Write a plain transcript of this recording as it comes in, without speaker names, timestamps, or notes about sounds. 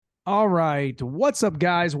All right. What's up,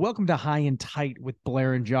 guys? Welcome to High and Tight with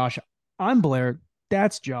Blair and Josh. I'm Blair.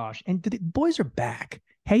 That's Josh. And the boys are back.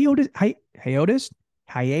 Hiatus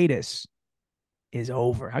is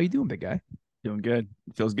over. How you doing, big guy? Doing good.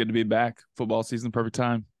 Feels good to be back. Football season, perfect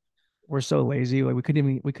time. We're so lazy. Like we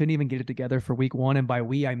couldn't even get it together for week one. And by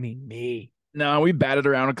we, I mean me. No, we batted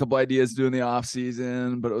around a couple ideas doing the off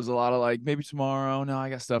season, but it was a lot of like maybe tomorrow. No, I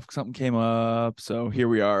got stuff. Something came up, so here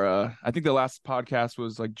we are. I think the last podcast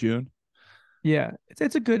was like June, Yeah.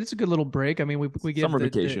 It's a good little break. I mean, we give summer the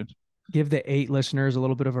vacation. give the 8 listeners a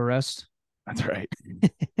little bit of a rest. That's right.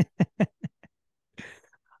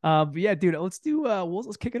 But yeah, dude, let's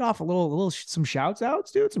kick it off a little some shouts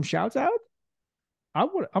outs, dude. Some shouts out. I'm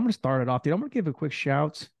gonna start it off, dude. I'm gonna give a quick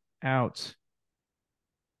shout out.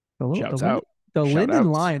 The little Shouts out. the Shout Linden outs.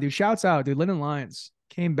 Lion, dude. Shouts out, dude. Linden Lions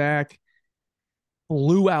came back,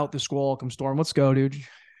 blew out the Squawcum Storm. Let's go, dude.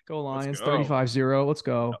 Go Let's Lions, go. 35-0. Let's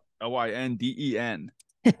go. Lynden.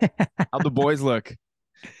 How'd the boys look?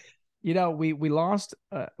 We lost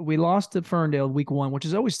to Ferndale week one, which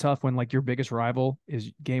is always tough when like your biggest rival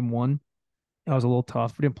is game one. That was a little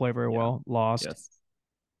tough. We didn't play very Yeah. well. Lost, Yes.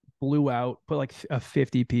 blew out, put like a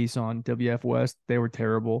 50 piece on WF West. They were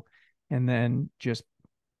terrible. And then just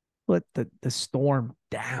put the storm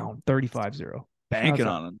down 35-0. Shouts Banking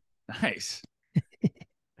out. on them. Nice.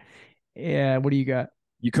 Yeah, what do you got?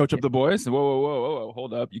 You coach up the boys? Whoa, whoa, whoa, whoa, whoa.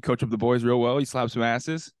 Hold up. You coach up the boys real well. You slap some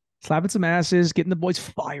asses. Slapping some asses, getting the boys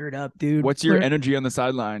fired up, dude. What's your energy on the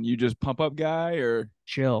sideline? You just pump up guy or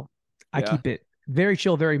Chill. I yeah. keep it very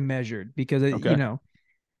chill, very measured because Okay.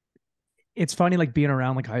 it's funny like being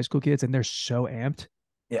around like high school kids and they're so amped.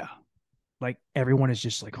 Yeah. Like everyone is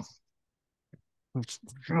just like they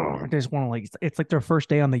just want to like it's like their first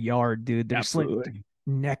day on the yard, dude. They're just like Absolutely.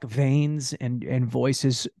 neck veins and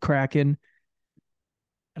voices cracking.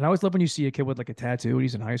 And I always love when you see a kid with like a tattoo and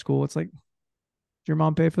he's in high school. It's like, did your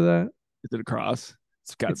mom pay for that? Is it a cross?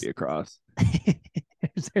 It's got to It's be a cross.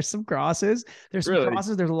 there's some crosses. There's some Really?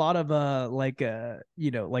 crosses. There's a lot of like the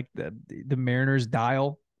Mariners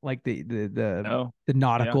dial, like No. the Yeah.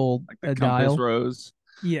 nautical Like the compass dial. rose.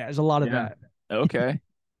 Yeah, there's a lot of Yeah. that. Okay.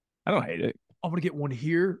 I don't hate it. I'm gonna get one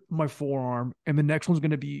here, my forearm, and the next one's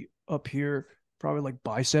gonna be up here, probably like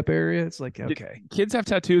bicep area. It's like Did okay. kids have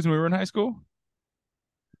tattoos when we were in high school?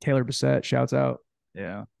 Taylor Bissett shouts out.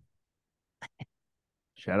 Yeah.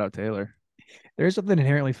 Shout out Taylor. There's something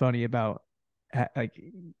inherently funny about like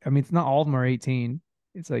I mean it's not all of them are 18.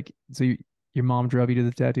 It's like your mom drove you to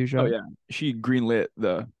the tattoo Oh shop. yeah. She greenlit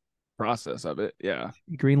the process of it. Yeah.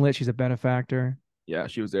 Greenlit, she's a benefactor. Yeah.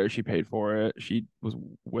 She was there. She paid for it. She was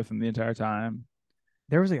with him the entire time.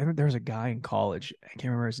 There was a guy in college. I can't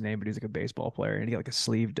remember his name, but he's like a baseball player, and he got like a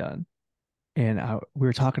sleeve done. And I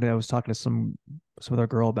was talking to some other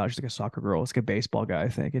girl about it. She's like a soccer girl. It's like a baseball guy, I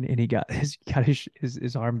think. And he got his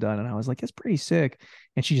arm done. And I was like, that's pretty sick.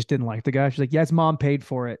 And she just didn't like the guy. She's like, yeah, his mom paid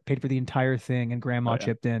for the entire thing, and Oh grandma yeah.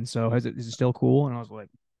 chipped in. So is it still cool? And I was like,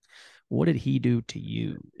 what did he do to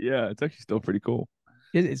you? Yeah. It's actually still pretty cool.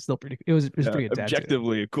 It's still it was a Yeah. pretty good tattoo.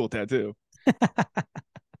 Objectively a cool tattoo.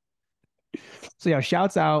 So yeah,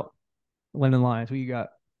 shouts out Lennon Lyons. Who you got?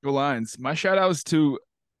 Go Lines. My shout outs to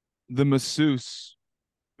the masseuse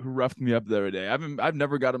who roughed me up the other day. I've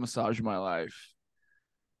never got a massage in my life.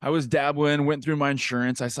 I was dabbling, went through my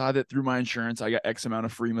insurance. I saw that through my insurance, I got X amount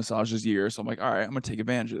of free massages a year. So I'm like, all right, I'm gonna take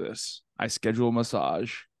advantage of this. I schedule a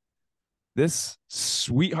massage. This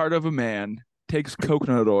sweetheart of a man takes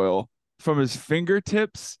coconut oil from his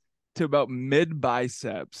fingertips to about mid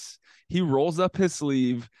biceps. He rolls up his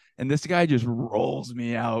sleeve, and this guy just rolls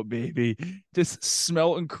me out, baby. Just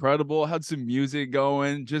smelled incredible. Had some music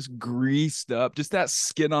going, just greased up, just that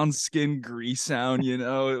skin on skin grease sound.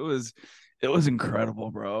 It was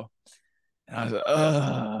incredible, bro. And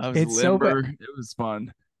I was It's so bad. limber. It was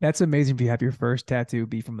fun. That's amazing if you have your first tattoo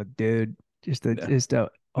be from a dude. Yeah.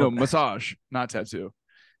 Oh, No, massage, not tattoo.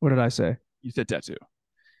 what did I say? You said tattoo.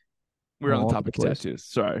 We I'm were on all the over the topic of place. tattoos.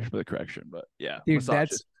 Sorry for the correction, but yeah, Dude, massages.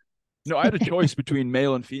 that's No, I had a choice between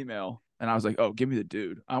male and female, and I was like, "Oh, give me the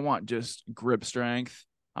dude. I want just grip strength.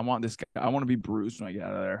 I want this guy. I want to be bruised when I get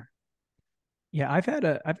out of there." yeah, I've had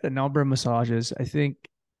a number of massages. I think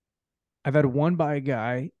I've had one by a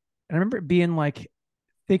guy, and I remember it being like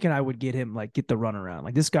thinking I would get the runaround.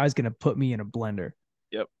 Like this guy's gonna put me in a blender.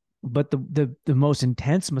 Yep. But the most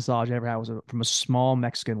intense massage I ever had was from a small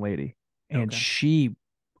Mexican lady. And Okay. she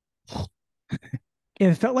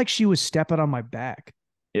it felt like she was stepping on my back.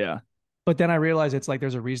 Yeah. But then I realized it's like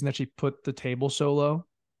there's a reason that she put the table so low.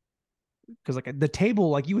 Because like the table,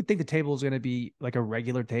 like you would think the table is going to be like a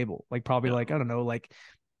regular table, like probably like No. I don't know, like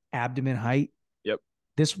abdomen height. Yep.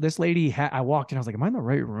 This lady had, I walked in, I was like, am I in the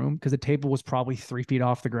right room? Because the table was probably 3 feet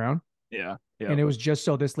off the ground. Yeah. And Yep. it was just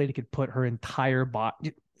so this lady could put her entire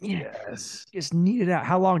body, yeah, Yes. just needed out.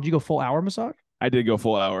 How long did you go full hour massage? I did go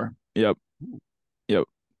full hour. Yep. Yep.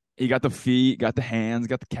 You got the feet, got the hands,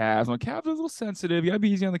 got the calves. My calves are a little sensitive. You gotta be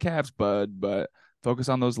easy on the calves, bud, but focus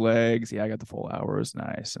on those legs. Yeah, I got the full hour. It's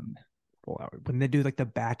nice. And Full hour. When they do like the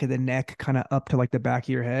back of the neck, kind of up to like the back of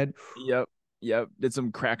your head. yep. Yep. Did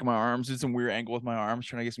some crack in my arms, did some weird angle with my arms,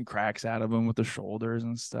 trying to get some cracks out of them with the shoulders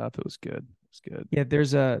and stuff. It was good. It was good. Yeah,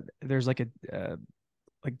 there's like a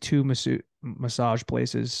like two massage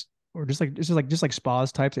places, or just like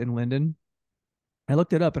spas types in Linden. I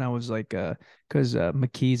looked it up and I was like, because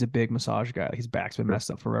McKee's a big massage guy. His back's been Sure.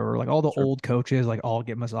 messed up forever. Like all the Sure. old coaches, like all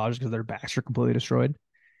get massages because their backs are completely destroyed.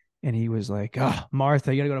 And he was like, "Oh,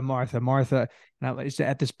 Martha, you gotta go to Martha." And I was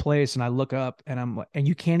at this place, and I look up, and I'm like, and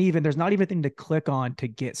you can't even. There's not even a thing to click on to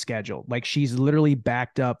get scheduled. Like she's literally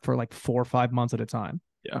backed up for like 4 or 5 months at a time.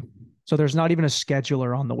 Yeah. So there's not even a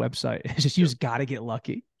scheduler on the website. It's just you Yep. just got to get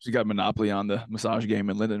lucky. She got monopoly on the massage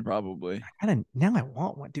game in Linden, probably. And now I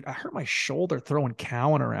want one, dude. I hurt my shoulder throwing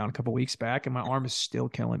Cowan around a couple weeks back, and my arm is still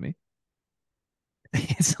killing me.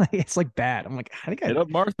 It's like bad. I'm like, I think Hit up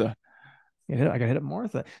Martha. I got hit up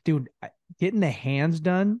Martha, dude. Getting the hands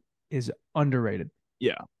done is underrated.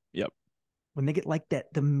 Yeah. Yep. When they get like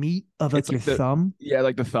that, the meat of It's like your like the thumb. yeah,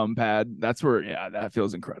 like the thumb pad. That's where yeah, that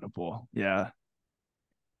feels incredible. Yeah.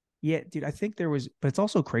 Yeah, dude. I think there was, but it's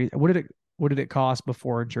also crazy. What did it cost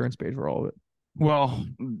before insurance paid for all of it? Well,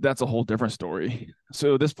 that's a whole different story.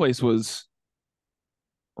 So this place was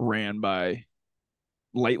ran by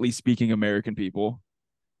lightly speaking American people.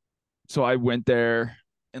 So I went there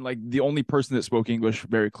and like the only person that spoke English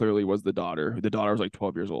very clearly was the daughter. The daughter was like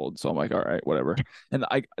 12 years old. So I'm like, all right, whatever. And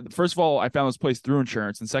I first of all, I found this place through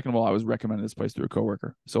insurance. And second of all, I was recommended this place through a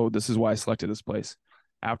coworker. So this is why I selected this place.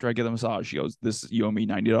 After I get the massage, she goes, this you owe me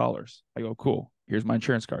 $90. I go, cool. Here's my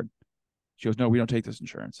insurance card. She goes, no, we don't take this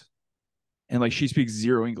insurance. And like she speaks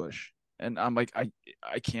zero English. And I'm like,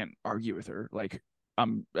 I can't argue with her. Like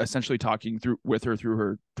I'm essentially talking through with her through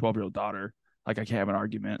her 12-year-old daughter. Like I can't have an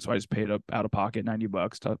argument. So I just paid up out of pocket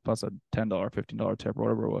 $90 plus a $10, $15 tip or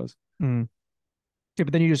whatever it was. Mm. Yeah,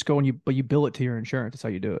 but then you just go and you bill it to your insurance. That's how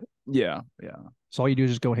you do it. Yeah. Yeah. So all you do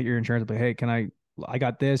is just go hit your insurance and be, hey, I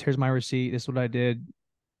got this. Here's my receipt. This is what I did.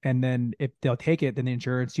 And then if they'll take it, then the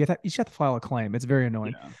insurance, you just have to file a claim. It's very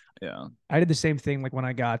annoying. Yeah. Yeah. I did the same thing. Like when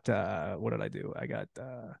I got, what did I do? I got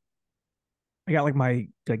like my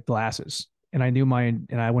like glasses, and I knew mine,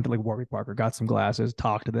 and I went to like Warby Parker, got some glasses,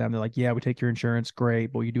 talked to them. They're like, yeah, we take your insurance. Great.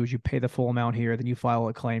 But what you do is you pay the full amount here. Then you file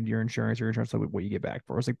a claim to your insurance. Your insurance, like what you get back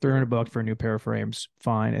for. It's like Sure. $300 for a new pair of frames.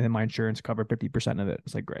 Fine. And then my insurance covered 50% of it.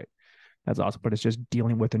 It's like, great. That's awesome. But it's just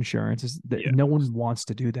dealing with insurance is that Yeah. no one wants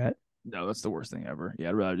to do that No, that's the worst thing ever. Yeah.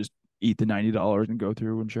 I'd rather just eat the $90 and go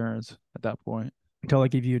through insurance at that point. until I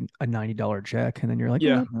give you a $90 check. And then you're like,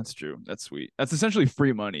 Yeah, what? that's true. That's sweet. That's essentially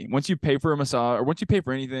free money. Once you pay for a massage or once you pay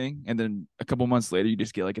for anything, and then a couple months later you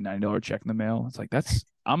just get like a $90 check in the mail. It's like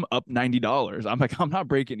I'm up $90. I'm like, I'm not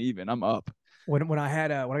breaking even. I'm up. When I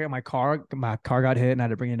got my car got hit and I had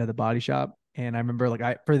to bring it into the body shop. And I remember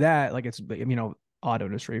like for that, like it's auto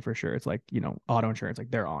industry for sure. It's like, auto insurance,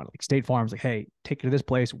 like they're on. Like State Farm's like, hey, take it to this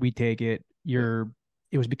place, we take it. Yep.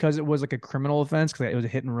 It was because it was like a criminal offense because it was a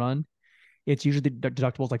hit and run. It's usually the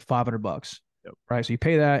deductible is like $500, Yep. right? So you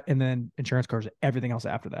pay that, and then insurance covers everything else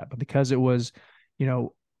after that. But because it was,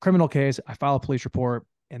 criminal case, I file a police report,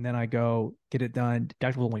 and then I go get it done.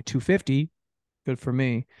 Deductible only 250, good for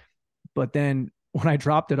me. But then when I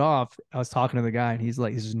dropped it off, I was talking to the guy, and he's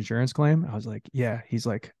like, "This is an insurance claim." I was like, "Yeah." He's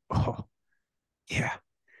like, "Oh, yeah,"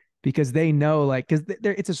 because they know, like, because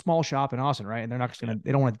it's a small shop in Austin, right? And they're not just Yep. gonna,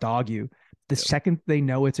 they don't want to dog you. The Yep. second they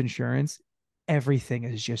know it's insurance, everything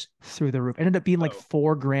is just through the roof. It ended up being like Oh,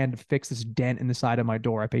 $4,000 to fix this dent in the side of my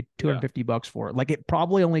door. I paid yeah. $250 for it. Like it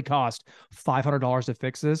probably only cost $500 to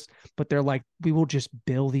fix this, but they're like, we will just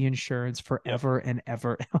bill the insurance Yep. forever and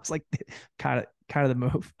ever. I was like, kind of the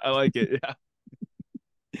move. I like it. Yeah.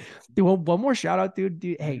 Dude, one more shout out, dude.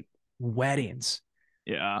 Hey, weddings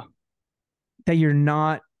Yeah. that you're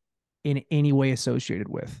not in any way associated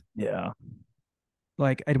with. Yeah.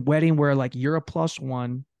 Like a wedding where like you're a plus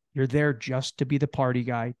one, you're there just to be the party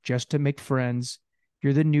guy, just to make friends.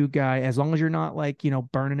 You're the new guy, as long as you're not like,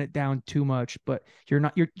 burning it down too much, but you're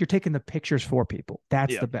taking the pictures for people.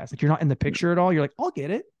 That's Yeah. the best. Like you're not in the picture at all. You're like, I'll get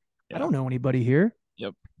it. I Yeah. don't know anybody here.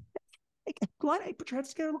 Yep. Hey, Glenn, hey, put your heads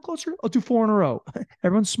together a little closer. I'll do four in a row.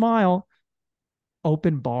 Everyone smile.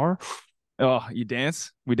 Open bar. Oh, you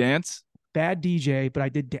dance? We dance? Bad DJ, but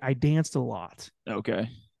I danced a lot. Okay.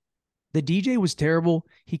 The DJ was terrible.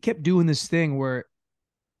 He kept doing this thing where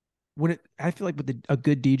I feel like with a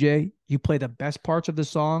good DJ, you play the best parts of the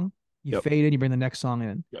song, you Yep. fade in, you bring the next song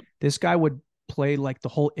in. Yep. This guy would play like the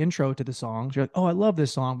whole intro to the songs. You're like, oh, I love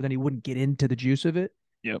this song, but then he wouldn't get into the juice of it,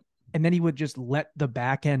 Yep. and then he would just let the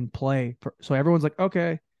back end play. So everyone's like,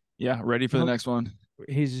 okay, Yeah. Ready for the next one.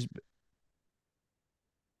 he's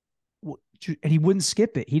and he wouldn't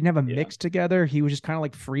skip it. He didn't have a Yeah. mix together. He was just kind of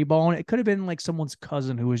like free balling. It could have been like someone's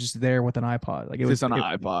cousin who was just there with an iPod. Like It's just on an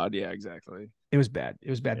iPod. Yeah, exactly. it was bad. It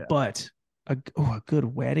was bad. Yeah. But a good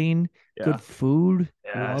wedding, Yeah. good food,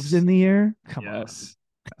 loves Yes. in the air. Come on. Yes.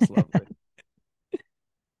 That's lovely.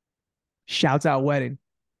 Shouts out wedding.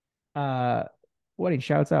 Uh wedding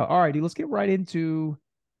shouts out. All right, dude, let's get right into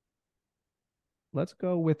let's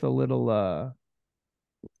go with a little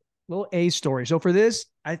A story. So for this,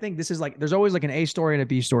 I think this is like there's always like an A story and a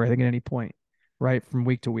B story, I think, at any point, right? From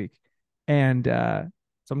week to week. And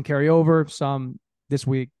some carry over, some this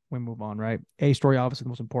week we move on, right? A story, obviously the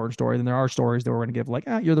most important story. Then there are stories that we're gonna give like,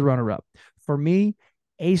 you're the runner up. For me,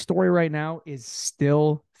 A story right now is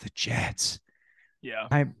still the Jets. Yeah.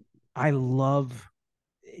 I I love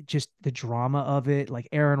just the drama of it. Like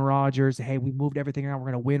Aaron Rodgers, hey, we moved everything around. We're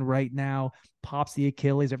gonna win right now. Pops the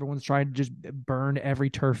Achilles. Everyone's trying to just burn every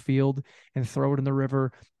turf field and throw it in the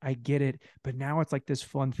river. I get it, but now it's like this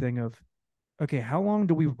fun thing of, okay, how long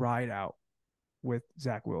do we ride out with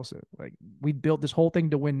Zach Wilson? Like we built this whole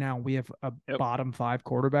thing to win. Now we have a Yep. bottom five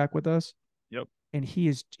quarterback with us, Yep. and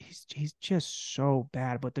he's just so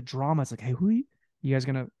bad. But the drama is like, hey, you guys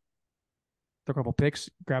gonna throw a couple picks,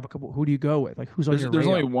 grab a couple? Who do you go with? Like who's on your There's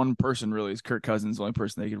only radar? one person really. Is Kirk Cousins the only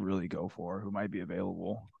person they could really go for who might be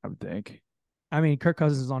available? I would think. I mean, Kirk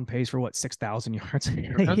Cousins is on pace for what, 6,000 yards.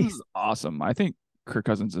 Kirk Cousins is awesome. I think Kirk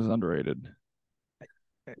Cousins is underrated.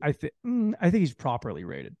 I think he's properly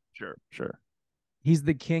rated. Sure. Sure. He's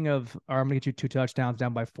the king of, or I'm gonna get you 2 touchdowns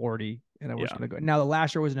down by 40, and then we're just Yeah. gonna go. Now the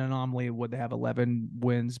last year was an anomaly. Would they have 11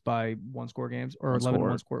 wins by one score games or One 11 score.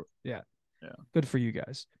 one score? Yeah, Yeah. good for you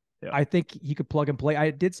guys. Yeah. I think he could plug and play.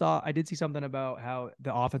 I did see something about how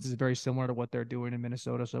the offense is very similar to what they're doing in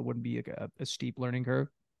Minnesota, so it wouldn't be a steep learning curve.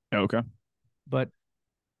 Okay. But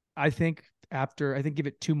I think give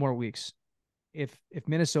it 2 more weeks. If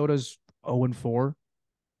Minnesota's 0-4,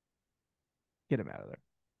 get him out of there.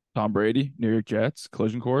 Tom Brady, New York Jets,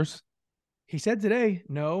 collision course. He said today,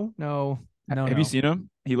 no, no, no, Have you no. seen him?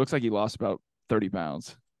 He looks like he lost about 30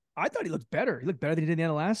 pounds. I thought he looked better. He looked better than he did at the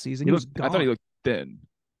end of last season. He He was looked. I thought he gone. looked thin.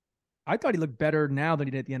 I thought he looked better now than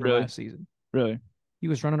he did at the end of Really, last season. really. He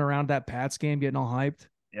was running around that Pats game, getting all hyped.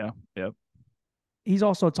 Yeah. Yep. He's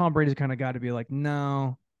also Tom Brady's kind of guy to be like,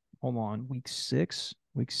 no, hold on, week 6,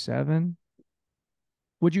 week 7.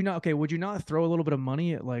 Would you not? Okay, would you not throw a little bit of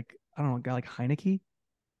money at like, I don't know, a guy like Heineke?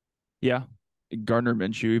 Yeah. Gardner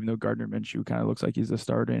Minshew, even though Gardner Minshew kind of looks like he's a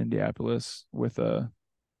starter in Indianapolis with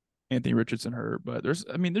Anthony Richardson hurt, but there's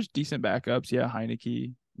decent backups. Yeah,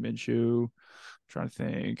 Heineke, Minshew. Trying to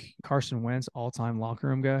think. Carson Wentz, all-time locker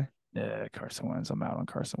room guy. Yeah, Carson Wentz. I'm out on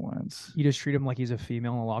Carson Wentz. You just treat him like he's a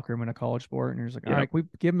female in a locker room in a college sport, and you're just like, all Yep. right, we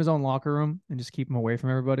give him his own locker room and just keep him away from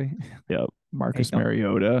everybody. Yep. Hey, Marcus don't,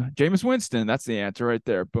 Mariota. Jameis Winston. That's the answer right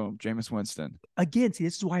there. Boom. Jameis Winston. again, see,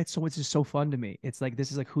 this is why it's just so fun to me. It's like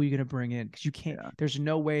this is like who are you gonna bring in? Because you can't. Yeah. There's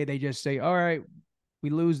no way they just say, all right, we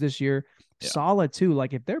lose this year. Yeah. Solid too.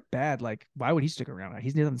 Like if they're bad, like why would he stick around?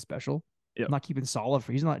 He's nothing special. Yep. I'm not keeping Solid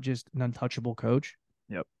for. He's not just an untouchable coach.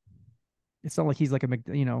 Yep. It's not like he's like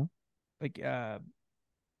like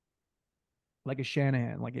like a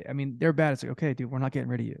Shanahan. Like I mean, they're bad. It's like okay, dude, we're not getting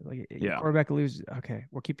rid of you. Like your Yeah. quarterback loses. Okay,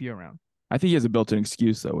 we'll keep you around. I think he has a built-in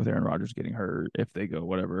excuse though with Aaron Rodgers getting hurt. If they go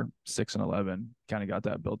whatever 6-11, kind of got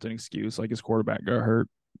that built-in excuse. Like his quarterback got hurt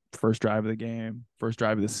first drive of the game, first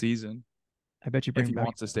drive of the season. I bet you If he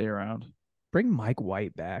wants to stay around, bring Mike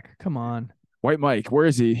White back. Come on. White Mike, where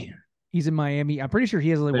is he? He's in Miami. I'm pretty sure he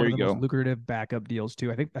has like There one of you the most go. lucrative backup deals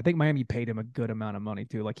too. I think Miami paid him a good amount of money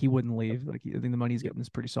too. Like he wouldn't leave. Like I think the money he's getting is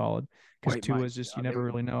pretty solid because White Tua Mike. is just Yeah, you there never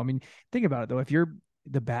we really go. know. I mean, think about it though. If you're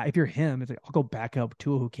him, it's like I'll go back up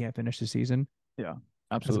Tua who can't finish the season Yeah, as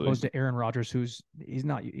opposed absolutely. to Aaron Rodgers he's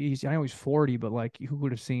not he's I know he's 40, but like who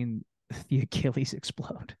would have seen the Achilles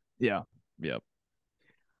explode? Yeah. Yep.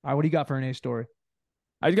 All right, what do you got for an A story?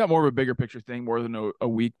 I got more of a bigger picture thing, more than a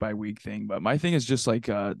week by week thing. But my thing is just like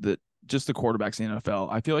the quarterbacks in the NFL.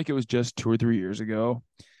 I feel like it was just 2 or 3 years ago.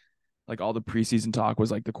 Like all the preseason talk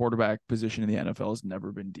was like the quarterback position in the NFL has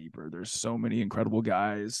never been deeper. There's so many incredible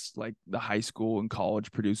guys. Like the high school and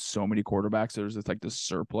college produced so many quarterbacks. There's just like this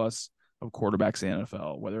surplus of quarterbacks in the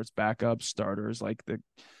NFL, whether it's backups, starters, like the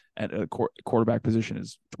at a quarterback position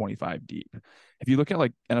is 25 deep. If you look at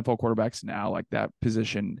like NFL quarterbacks now, like that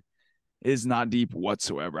position is not deep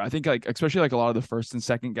whatsoever. I think like especially like a lot of the first and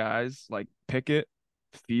second guys like Pickett,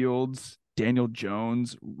 Fields, Daniel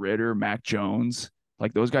Jones, Ritter, Mac Jones,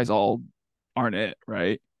 like those guys all aren't it,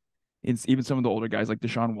 right? It's even some of the older guys like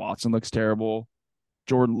Deshaun Watson looks terrible.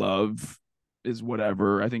 Jordan Love is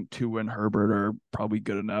whatever. I think Tua and Herbert are probably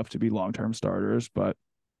good enough to be long-term starters, but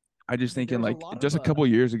I just There thinking was a like lot of just a couple of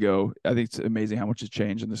years ago, I think it's amazing how much has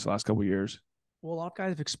changed in this last couple of years. well, a lot of guys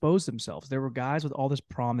have exposed themselves. There were guys with all this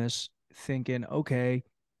promise thinking, okay,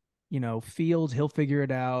 Fields, he'll figure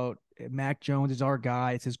it out. Mac Jones is our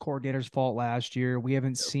guy. It's his coordinator's fault last year. We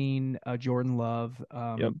haven't Yep. seen Jordan Love.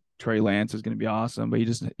 Yep. Trey Lance is going to be awesome, but he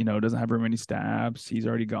just, doesn't have very many stabs. He's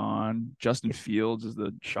already gone. Justin It, Fields is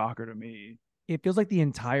the shocker to me. it feels like the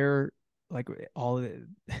entire, like all the,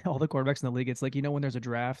 all the quarterbacks in the league. It's like, when there's a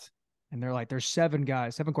draft and they're like, there's seven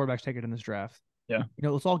guys, seven quarterbacks taken in this draft. Yeah.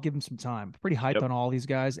 Let's all give them some time. Pretty hyped Yep. on all these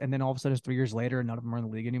guys. And then all of a sudden it's 3 years later and none of them are in the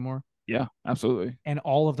league anymore. Yeah, absolutely. And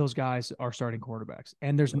all of those guys are starting quarterbacks.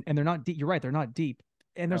 And there's Yep. and they're not deep. You're right, they're not deep.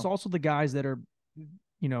 And there's No. also the guys that are,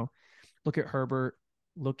 you know, look at Herbert,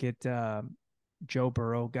 look at Joe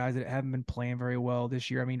Burrow, guys that haven't been playing very well this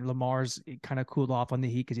year. I mean, Lamar's kind of cooled off on the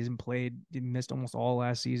heat because he hasn't played, he missed almost all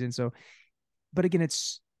last season. So, but again,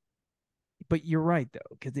 but you're right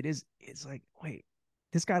though, because it's like, wait,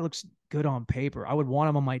 this guy looks good on paper. I would want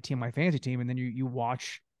him on my team, my fantasy team, and then you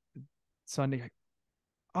watch Sunday, like,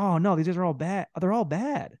 oh no, these guys are all bad. They're all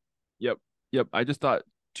bad. Yep. Yep. I just thought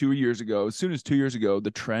 2 years ago, as soon as 2 years ago,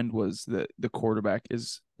 the trend was that the quarterback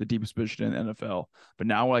is the deepest position in the NFL. But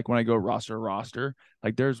now, like when I go roster to roster,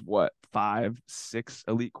 like there's what, five, six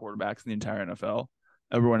elite quarterbacks in the entire NFL.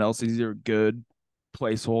 Everyone else is either good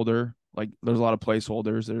placeholder. Like there's a lot of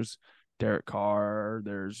placeholders. There's Derek Carr,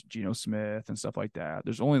 there's Geno Smith and stuff like that.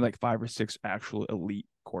 There's only like five or six actual elite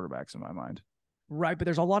quarterbacks in my mind. Right, but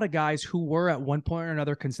there's a lot of guys who were at one point or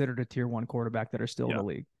another considered a tier one quarterback that are still in Yeah, the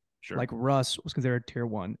league. sure. Like Russ was considered tier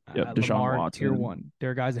one. Yep. Deshaun Lamar tier Watson. one.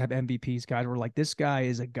 There are guys that have MVPs. Guys were like, this guy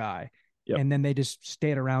is a guy, Yep. and then they just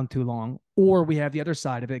stayed around too long. Or we have the other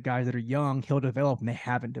side of it, guys that are young, he'll develop, and they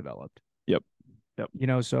haven't developed. Yep.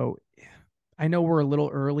 Yep. So I know we're a little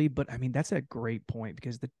early, but I mean that's a great point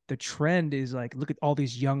because the trend is like, look at all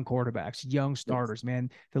these young quarterbacks, young starters,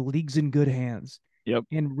 man. The league's in good hands. Yep.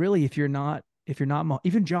 And really, if you're not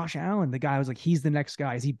even Josh Allen, the guy was like, he's the next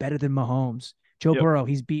guy. Is he better than Mahomes? Joe Yep. Burrow,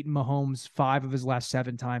 he's beaten Mahomes 5 of his last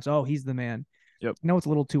 7 times. Oh, he's the man. Yep. I know it's a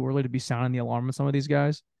little too early to be sounding the alarm with some of these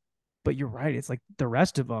guys, but you're right. It's like the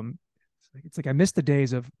rest of them. It's like I miss the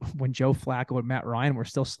days of when Joe Flacco and Matt Ryan were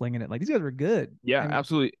still slinging it. Like these guys were good. Yeah, I mean,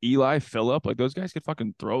 absolutely. Eli, Phillip, like those guys could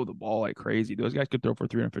fucking throw the ball like crazy. Those guys could throw for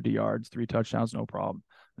 350 yards, 3 touchdowns, no problem.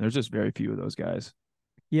 And there's just very few of those guys.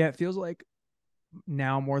 yeah, it feels like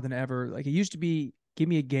now more than ever. Like it used to be, give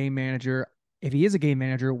me a game manager. If he is a game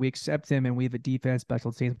manager, we accept him and we have a defense,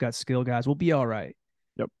 special teams, we've got skill guys. We'll be all right.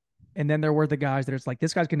 Yep. And then there were the guys that it's like,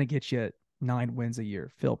 this guy's going to get you 9 wins a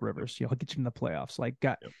year. Philip Rivers, he'll get you in the playoffs. Like,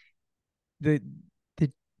 got Yep. the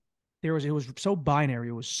the it was so binary.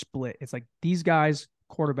 It was split. It's like these guys,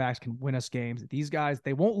 quarterbacks, can win us games. These guys,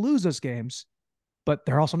 they won't lose us games, but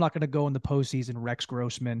they're also not going to go in the postseason, Rex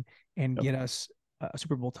Grossman, and Yep. get us a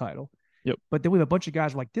Super Bowl title. Yep. But then we have a bunch of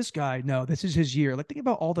guys like, this guy, no, this is his year. Like, think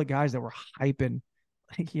about all the guys that were hyping,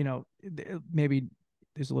 like, maybe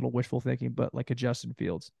there's a little wishful thinking, but like a Justin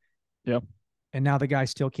Fields. Yep. And now the guy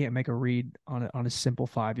still can't make a read on a simple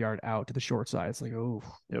 5 yard out to the short side. It's like, oh,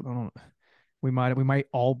 Yep. we might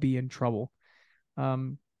all be in trouble.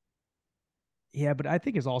 Um, yeah, but I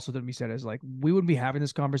think it's also to be said is like we wouldn't be having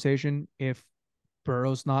this conversation if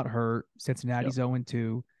Burrow's not hurt. Yep. Cincinnati's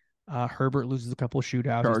 0-2. Herbert loses a couple of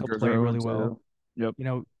shootouts. He's still Chargers playing are really 0-2. well.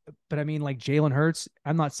 Yep. But I mean, like Jalen Hurts,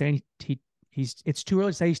 I'm not saying he's it's too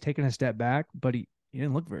early to say he's taken a step back, but he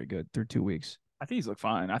didn't look very good through 2 weeks. I think he's looked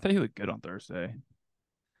fine. I thought he looked good on Thursday.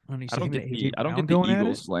 And you I see don't him and get AJ the I don't Brown get the going at it.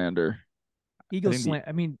 Eagles slander. Eagles slant.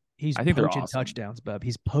 I mean, he's I think they're poaching awesome. touchdowns, bub.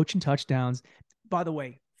 He's poaching touchdowns. By the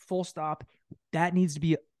way, full stop. That needs to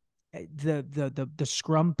be the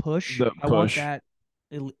scrum push. The I want push. that.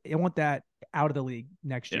 I want that out of the league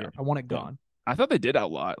next year. Yeah. I want it Yeah. gone. I thought they did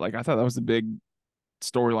outlot. Like I thought that was the big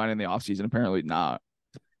storyline in the offseason. Apparently not,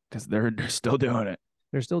 because they're still doing it.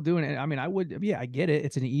 They're still doing it. I mean, yeah, I get it.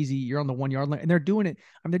 It's an easy, you're on the 1 yard line, and they're doing it.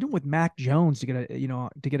 I mean, they're doing it with Mac Jones to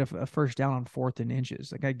get a first down on 4th and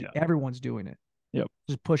inches. Like everyone's doing it. Yep.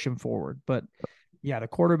 Just push him forward. But yeah, the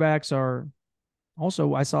quarterbacks are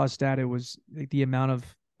also, I saw a stat. It was like the amount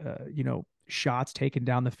of, shots taken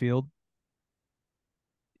down the field.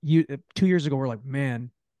 2 years ago, we're like,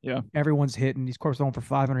 man, Yeah. everyone's hitting. These quarterbacks going for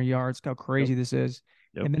 500 yards. Look how crazy this is.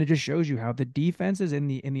 Yep. And then it just shows you how the defenses in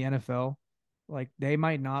the NFL, Like they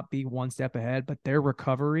might not be one step ahead, but their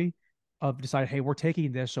recovery of decide, hey, we're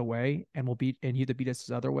taking this away and we'll beat and you to beat us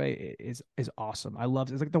this other way is awesome. I love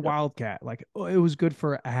it. It's like the Yep. Wildcat. Like oh, it was good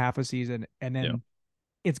for a half a season and Yep. then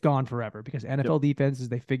it's gone forever because Yep. NFL defenses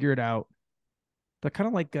they figure it out. They're kind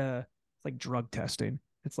of like drug testing.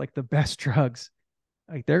 It's like the best drugs.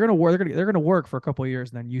 Like they're gonna work. They're gonna work for a couple of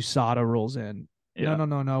years, and then USADA rolls in. No, Yeah. no,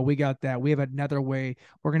 no, no. We got that. We have another way.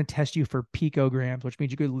 We're gonna test you for picograms, which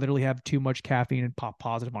means you could literally have too much caffeine and pop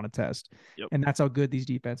positive on a test. Yep. And that's how good these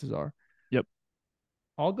defenses are. Yep.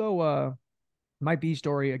 I'll go. My B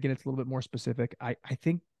story again. It's a little bit more specific. I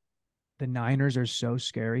think the Niners are so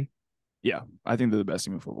scary. Yeah. I think they're the best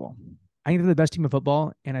team in football. I think they're the best team in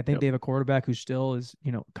football, and I think Yep. they have a quarterback who still is,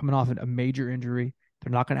 coming off a major injury.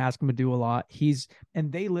 They're not going to ask him to do a lot.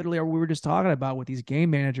 And they literally are. We were just talking about with these game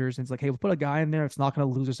managers, and it's like, hey, we'll put a guy in there. It's not going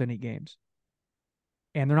to lose us any games,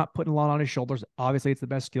 and they're not putting a lot on his shoulders. Obviously, it's the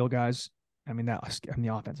best skill guys. The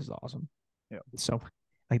offense is awesome. Yep. So,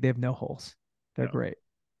 like, they have no holes. They're Yep. great.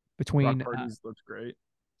 Brock Between, Purdy's looks great.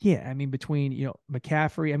 yeah, between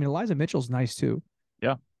McCaffrey. Elijah Mitchell's nice too.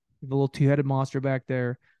 Yeah. The little two-headed monster back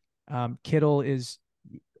there. Kittle is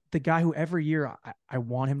the guy who every year I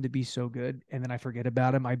want him to be so good, and then I forget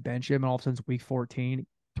about him. I bench him, and all of a sudden, it's week 14,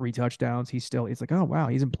 3 touchdowns. It's like, oh wow,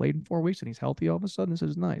 he hasn't played in 4 weeks, and he's healthy all of a sudden. This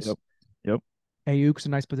is nice. Yep. Yep. Ayuk's a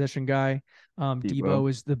nice possession guy. Debo. Debo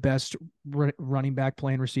is the best running back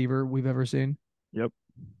playing receiver we've ever seen. Yep.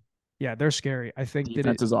 Yeah, they're scary. I think that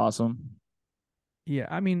Defense is awesome. yeah,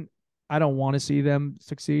 I don't want to see them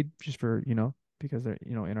succeed just for, because they're,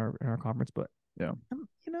 in our conference, but Yeah.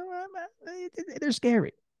 they're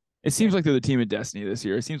scary. It seems like they're the team of destiny this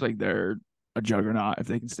year. It seems like they're a juggernaut if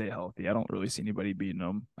they can stay healthy. I don't really see anybody beating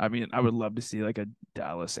them. I would love to see like a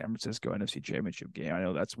Dallas, San Francisco NFC Championship game. I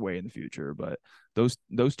know that's way in the future, but those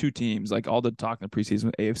two teams, like all the talk in the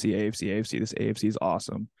preseason, AFC. This AFC is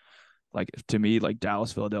awesome. Like to me, like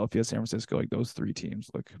Dallas, Philadelphia, San Francisco, like those three teams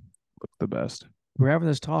look the best. We're having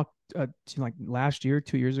this talk like last year,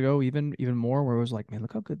 2 years ago, even more, where it was like, man,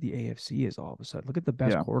 look how good the AFC is all of a sudden. Look at the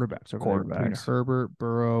best Yeah, quarterbacks over there between quarterbacks, Herbert,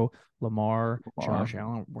 Burrow, Lamar, Lamar, Josh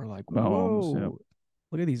Allen. We're like, Mahomes. Yeah, whoa,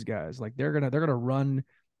 look at these guys. Like they're gonna run.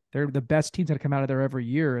 They're the best teams that come out of there every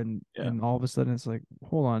year, and yeah, and all of a sudden it's like,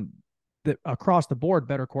 hold on, across the board,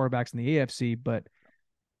 better quarterbacks in the AFC, but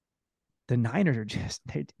the Niners are just,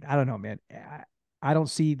 I don't know, man. I don't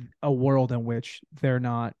see a world in which they're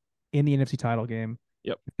not in the NFC title game.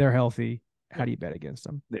 yep, If they're healthy, how yep. do you bet against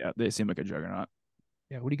them? Yeah, they seem like a juggernaut.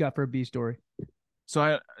 Yeah. What do you got for a B story?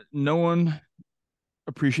 So no one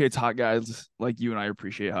appreciates hot guys like you and I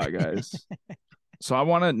appreciate hot guys. So I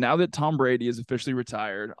want to, now that Tom Brady is officially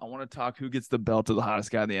retired, I want to talk who gets the belt of the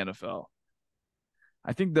hottest guy in the NFL.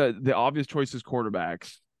 I think the obvious choice is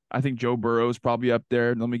quarterbacks. I think Joe Burrow is probably up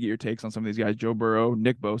there. Let me get your takes on some of these guys. Joe Burrow,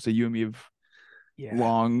 Nick Bosa. You and me have Yeah.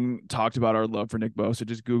 long talked about our love for Nick Bosa.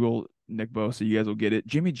 Just Google Nick Bosa, you guys will get it.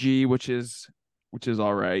 Jimmy G, which is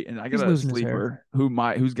all right. And I He's got a losing his hair.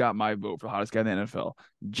 sleeper who's got my vote for the hottest guy in the NFL.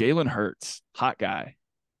 Jalen Hurts, hot guy.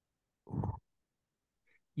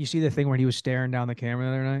 You see the thing where he was staring down the camera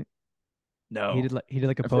the other night? No, He did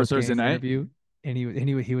like a for post Thursday game night. interview, and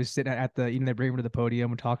he was sitting at the they bring him to the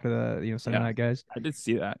podium and talk to the Sunday Yeah, night guys, I did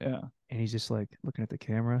see that. Yeah, and he's just like looking at the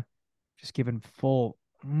camera, just giving full.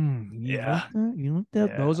 You like yeah, that? You like that?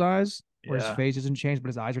 yeah, Those eyes, where his yeah. face isn't changed, but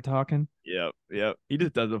his eyes are talking. Yep, yep. He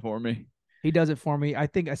just does it for me. He does it for me. I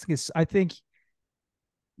think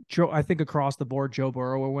across the board, Joe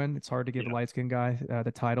Burrow will win. It's hard to give a Yeah, light skinned guy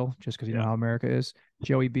the title just because you know yeah. how America is.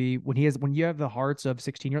 Joey B, when you have the hearts of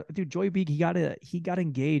 16-year dude, Joey B, he got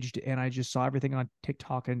engaged, and I just saw everything on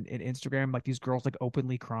TikTok and Instagram, like these girls like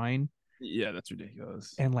openly crying Yeah, that's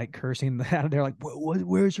ridiculous. and like cursing that. They're like,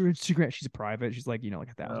 where's your Instagram? She's private. She's like, like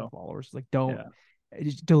 1,000 Oh, followers. Like, don't yeah.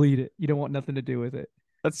 just delete it. You don't want nothing to do with it.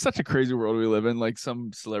 That's such a crazy world we live in. Like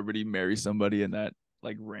some celebrity marries somebody, and that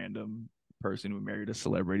like random person who married a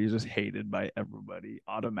celebrity is just hated by everybody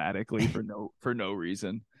automatically for no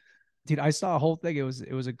reason. Dude, I saw a whole thing. It was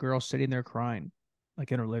a girl sitting there crying,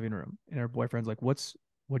 like in her living room, and her boyfriend's like, what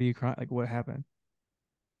are you crying? Like, what happened?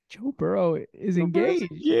 Joe Burrow is The person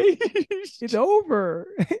engaged. It's engaged. over.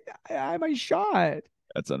 I have my shot.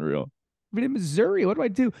 That's unreal. But in Missouri, what do I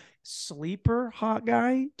do? Sleeper hot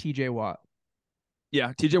guy, TJ Watt.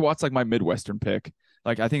 Yeah, TJ Watt's like my Midwestern pick.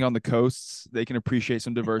 Like I think on the coasts they can appreciate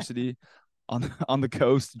some diversity. On the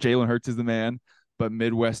coast, Jalen Hurts is the man, but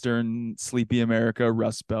Midwestern, sleepy America,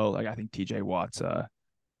 Rust Belt. Like I think TJ Watt's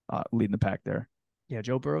leading the pack there. Yeah,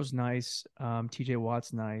 Joe Burrow's nice. TJ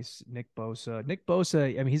Watt's nice. Nick Bosa. Nick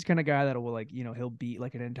Bosa, he's the kind of guy that will like, he'll beat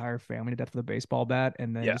like an entire family to death with a baseball bat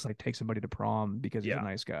and then Yeah, just like take somebody to prom because he's a yeah,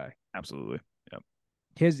 nice guy. absolutely.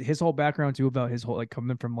 his whole background too about his whole like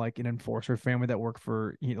coming from like an enforcer family that worked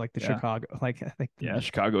for like the Yeah. Chicago like I think Yeah.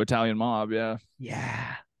 Chicago Italian mob. Yeah.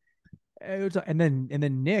 yeah. And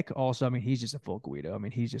then Nick also, I mean, he's just a full Guido. I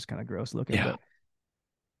mean, he's just kind of gross looking, Yeah. but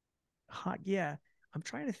hot. Yeah, I'm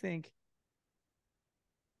trying to think.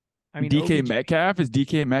 I mean, DK OBJ, Metcalf. Is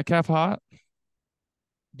DK Metcalf hot?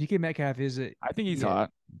 DK Metcalf is a I think he's yeah,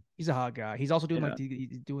 hot. he's a hot guy. He's also doing Yeah. like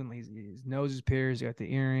he's doing his nose is pierced. He got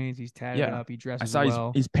the earrings. He's tatted Yeah. up. He I dresses saw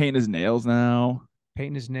well, he's painting his nails now.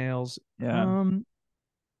 painting his nails. Yeah. Um,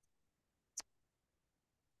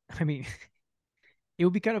 I mean, it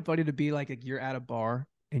would be kind of funny to be like you're at a bar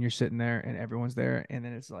and you're sitting there and everyone's there, and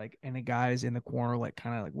then it's like, and the guy's in the corner, like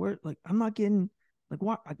kind of like, where, like, I'm not getting, like,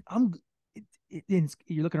 what, I'm,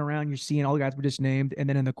 you're looking around, you're seeing all the guys we just named, and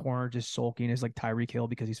then in the corner, just sulking is like Tyreek Hill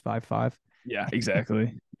because he's 5'5". Yeah,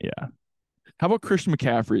 exactly. Yeah. How about Christian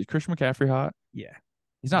McCaffrey? Is Christian McCaffrey hot? Yeah.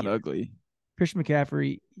 He's not Yeah. ugly. Christian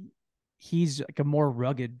McCaffrey, he's like a more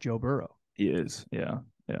rugged Joe Burrow. He is. Yeah.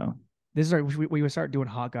 Yeah. This is our, we would start doing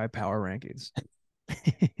hot guy power rankings.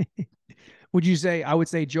 Would you say, I would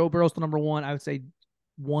say Joe Burrow's the number one. I would say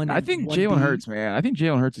one I and think one Jalen B. Hurts, man. I think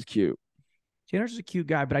Jalen Hurts is cute. Jalen is a cute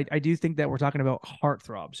guy, but I do think that we're talking about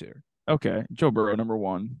heartthrobs here. Okay. Joe Burrow, number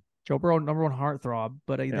one. Joe Burrow, number one heartthrob,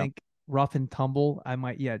 but I Yeah. think rough and tumble, I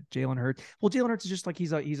might, yeah, Jalen Hurts. Well, Jalen Hurts is just like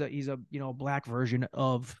he's a black version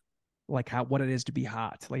of like how what it is to be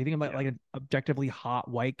hot. Like you think about Yeah. like an objectively hot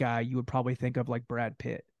white guy, you would probably think of like Brad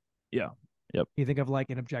Pitt. Yeah. Yep. You think of like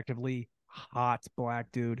an objectively hot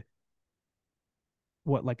black dude.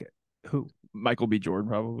 What like who? Michael B. Jordan,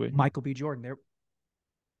 probably. Michael B. Jordan. There.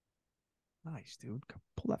 Nice, dude.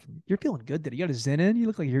 Pull that from. You're feeling good today. You got a zen in. You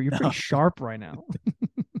look like you're pretty sharp right now.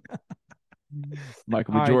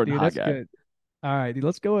 Michael All B. right, Jordan, dude. hot That's guy. good. All right, dude,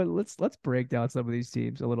 let's go. Let's break down some of these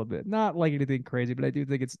teams a little bit. Not like anything crazy, but I do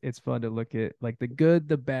think it's fun to look at like the good,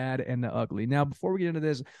 the bad, and the ugly. Now, before we get into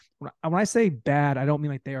this, when I say bad, I don't mean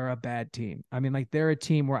like they are a bad team. I mean like they're a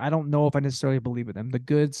team where I don't know if I necessarily believe in them. The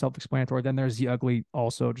good, self-explanatory. Then there's the ugly,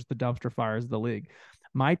 also just the dumpster fires of the league.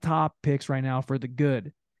 My top picks right now for the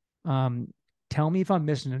good. Um, Tell me if I'm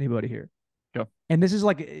missing anybody here. Go. And this is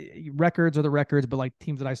like records are the records, but like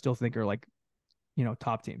teams that I still think are like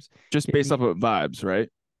top teams. Just Give based me off of vibes, right?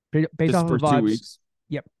 based Just off of first two vibes. weeks.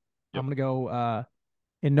 Yep. Yep. I'm gonna go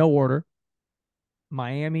in no order.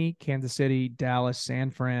 Miami, Kansas City, Dallas,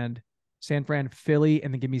 San Fran, Philly,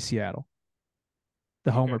 and then give me Seattle.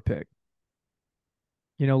 The Okay. homer pick.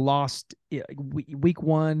 Lost week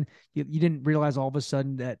one. You didn't realize all of a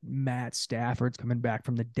sudden that Matt Stafford's coming back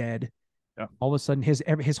from the dead. Yeah. All of a sudden,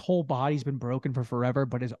 his whole body's been broken for forever,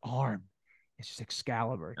 but his arm, it's just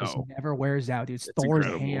Excalibur. Just No, never wears out, dude. It's it's Thor's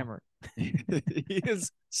incredible. hammer. He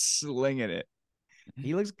is slinging it.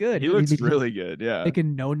 He looks good. He looks really good. Yeah.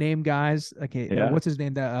 Picking no name guys. Okay, Yeah. what's his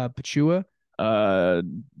name? That Pachua, Uh,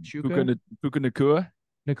 Chuka, Puka Nakua.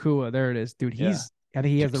 Nakua. There it is, dude. Yeah. I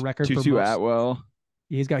think he has the record for Tutu most. Atwell.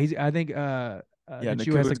 He's. I think Yeah. Nakua has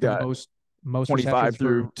Nakua's like the got most 25 receptions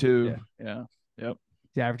through for. two. Yeah, Yeah. Yep.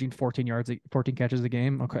 he's averaging 14 yards, 14 catches a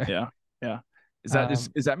game. Okay. Yeah. Yeah. Um,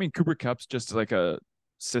 Is that mean Cooper Cup's just like a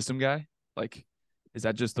system guy? Like, is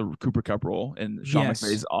that just the Cooper Cup role in Sean yes.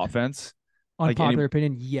 McVay's offense? Like Unpopular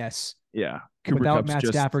opinion. Yes. yeah, Cooper Without Cup's Matt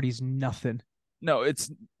just Stafford, he's nothing. no.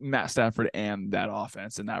 It's Matt Stafford and that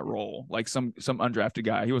offense and that role. Like some undrafted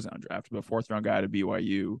guy. He wasn't undrafted, but fourth round guy to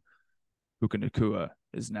BYU. Puka Nakua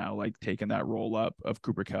is now like taking that role up of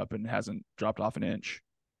Cooper Cup and hasn't dropped off an inch.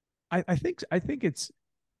 I think it's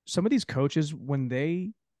some of these coaches when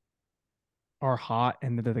they are hot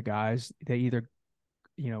and they're the guys, they either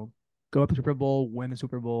go up to the Super Bowl, win the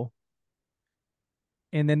Super Bowl,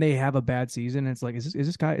 and then they have a bad season. And it's like, is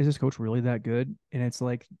this coach really that good? And it's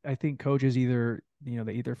like, I think coaches either,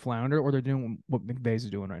 they either flounder or they're doing what McVay is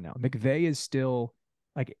doing right now. McVay is still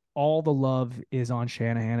like all the love is on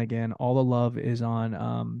Shanahan again. All the love is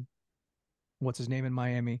on what's his name in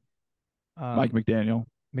Miami? Mike Um, McDaniel.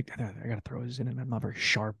 I gotta throw his in, and I'm not very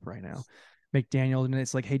sharp right now. McDaniel, and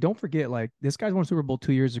it's like, hey, don't forget, like this guy's won a Super Bowl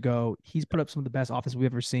 2 years ago. He's put up some of the best offense we've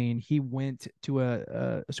ever seen. He went to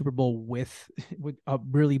a Super Bowl with a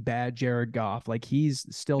really bad Jared Goff. Like he's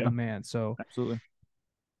still Yeah, the man. So absolutely.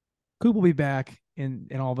 Coop will be back, and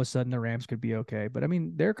all of a sudden the Rams could be okay. But I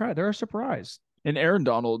mean, they're a surprise. And Aaron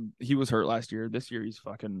Donald, he was hurt last year. This year, he's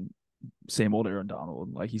fucking same old Aaron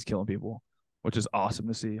Donald. Like he's killing people, which is awesome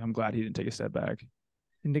to see. I'm glad he didn't take a step back.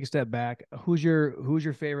 And take a step back. Who's your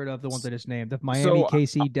favorite of the ones I just named? The Miami, So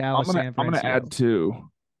KC, I'm Dallas, gonna San I'm gonna Francisco. add two.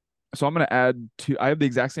 So I'm gonna add two. I have the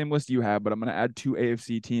exact same list you have, but I'm gonna add two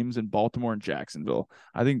AFC teams in Baltimore and Jacksonville.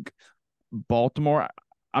 I think Baltimore.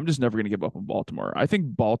 I'm just never gonna give up on Baltimore. I think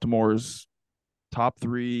Baltimore's top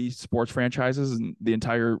three sports franchises in the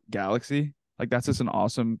entire galaxy. Like that's just an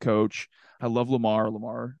awesome coach. I love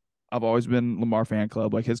Lamar. I've always been Lamar fan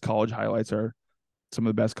club. Like his college highlights are some of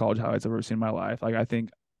the best college highlights I've ever seen in my life. Like I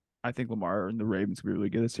think Lamar and the Ravens could be really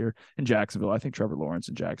good this year. In Jacksonville, I think Trevor Lawrence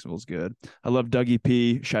in Jacksonville is good. I love Dougie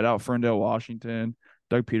P. Shout out Ferndale, Washington.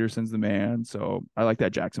 Doug Peterson's the man. So I like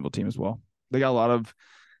that Jacksonville team as well. They got a lot of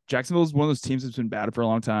Jacksonville's one of those teams that's been bad for a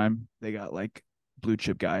long time. They got like blue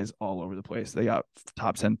chip guys all over the place. They got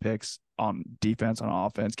top 10 picks on defense, on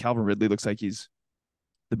offense. Calvin Ridley looks like he's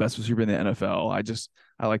the best receiver in the NFL.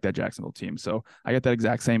 I like that Jacksonville team. So I got that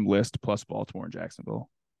exact same list plus Baltimore and Jacksonville.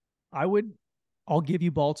 I would, I'll give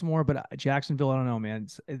you Baltimore, but Jacksonville, I don't know, man.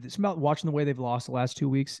 It's about watching the way they've lost the last 2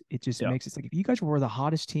 weeks. It just Yeah. makes it like if you guys were the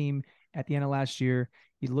hottest team at the end of last year,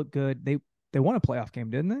 you look good. They won a playoff game,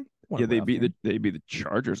 didn't they? They won a Yeah, they playoff beat game. the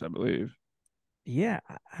Chargers, I believe. Yeah,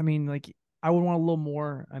 I mean, like I would want a little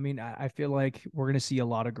more. I mean, I feel like we're gonna see a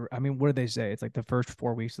lot of. I mean, what did they say? It's like the first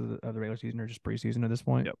 4 weeks of the regular season are just preseason at this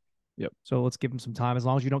point. Yep. Yep. So let's give them some time. As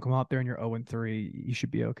long as you don't come out there and you're 0-3, you should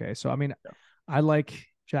be okay. So I mean, Yeah. I like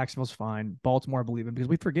Jacksonville's fine. Baltimore, I believe him because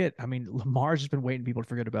we forget. I mean, Lamar's just been waiting people to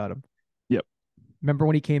forget about him. Yep. Remember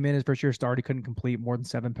when he came in his first year started, he couldn't complete more than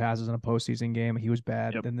 7 passes in a postseason game. He was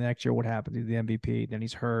bad. Yep. Then the next year, what happened? He's the MVP. Then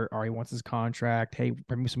he's hurt, or he wants his contract. Hey,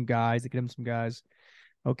 bring me some guys. They get him some guys.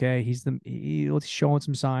 Okay, he's showing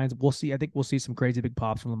some signs. We'll see. I think we'll see some crazy big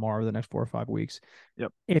pops from Lamar over the next 4 or 5 weeks.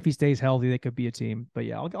 Yep. If he stays healthy, they could be a team. But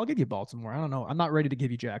yeah, I'll give you Baltimore. I don't know. I'm not ready to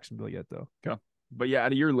give you Jacksonville yet, though. Okay. But yeah,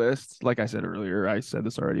 out of your list, like I said earlier, I said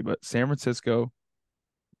this already, but San Francisco,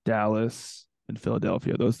 Dallas, and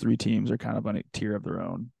Philadelphia, those three teams are kind of on a tier of their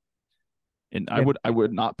own. And I Yeah, would I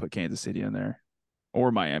would not put Kansas City in there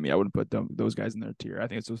or Miami. I wouldn't put those guys in their tier. I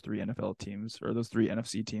think it's those three NFL teams or those three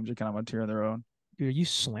NFC teams are kind of on a tier of their own. dude, are you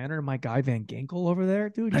slandering my guy Van Ginkel over there,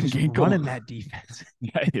 dude? He's And just Ginkle, running that defense.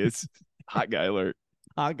 yeah, it's hot guy alert.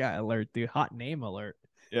 Hot guy alert, dude. Hot name alert.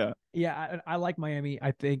 Yeah, Yeah, I like Miami.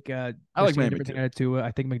 I think I we're like seeing a Miami different too. thing out of Tua.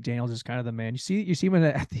 I think McDaniels is kind of the man. You see him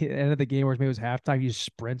at the end of the game where maybe it was halftime, he just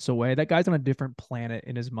sprints away. That guy's on a different planet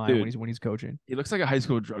in his mind when Dude, he's coaching. he looks like a high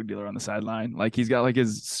school drug dealer on the sideline. Like he's got like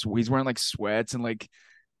he's wearing like sweats and like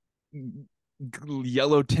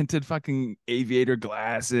yellow tinted fucking aviator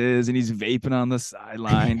glasses and he's vaping on the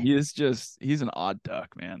sideline. He's an odd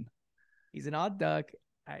duck, man. He's an odd duck.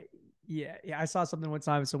 I yeah. I saw something one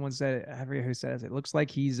time. Someone said, I forget who says it. It looks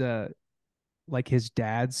like he's like his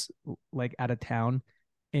dad's like out of town,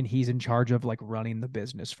 and he's in charge of like running the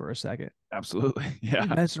business for a second. Absolutely. He's Yeah.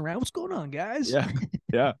 messing around. What's going on, guys? Yeah.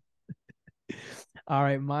 Yeah. All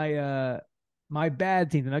right, my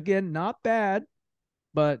bad team, and again, not bad,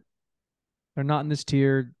 but they're not in this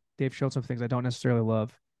tier. They've shown some things I don't necessarily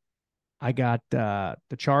love. I got the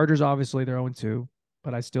Chargers. Obviously, they're 0-2,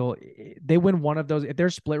 but I still they win one of those. If they're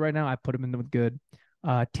split right now, I put them in with good.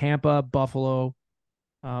 Tampa, Buffalo.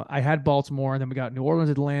 I had Baltimore, and then we got New Orleans,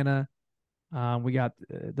 Atlanta. We got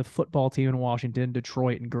the football team in Washington,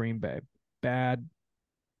 Detroit, and Green Bay. Bad.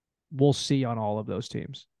 We'll see on all of those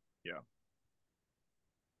teams, Yeah.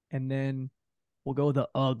 and then we'll go the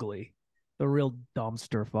ugly, the real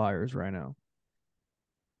dumpster fires right now.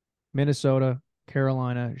 Minnesota,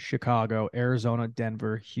 Carolina, Chicago, Arizona,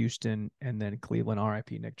 Denver, Houston, and then Cleveland.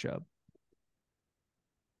 RIP Nick Chubb.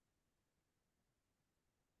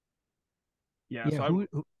 Yeah. Yeah, So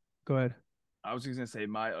who go ahead. I was just gonna say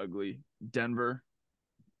my ugly Denver,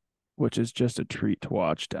 which is just a treat to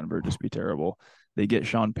watch. Denver just be terrible. They get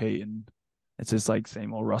Sean Payton. It's just like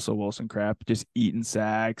same old Russell Wilson crap, just eating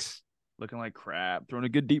sacks, looking like crap, throwing a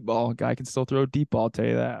good deep ball. Guy can still throw a deep ball, I'll tell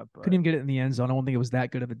you that. Couldn't But even get it in the end zone. I don't think it was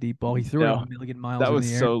that good of a deep ball. He threw it a no, million miles that in was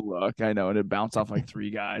the air. so luck. I know, and it bounced off like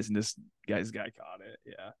three guys, and this guy caught it.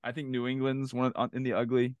 Yeah, I think New England's in the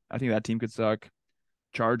ugly. I think that team could suck.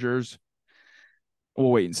 Chargers.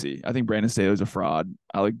 We'll wait and see. I think Brandon Staley's a fraud.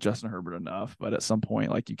 I like Justin Herbert enough, but at some point,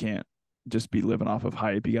 like you can't just be living off of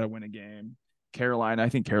hype. You got to win a game. Carolina. I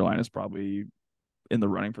think Carolina's probably in the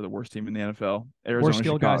running for the worst team in the NFL. Worst Arizona,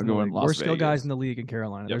 skill guys in the Chicago, and league. Las Worst skill guys Vegas. in the league in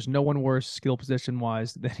Carolina. Yep. There's no one worse skill position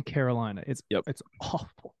wise than Carolina. It's Yep. it's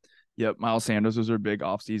awful. Yep. Miles Sanders was their big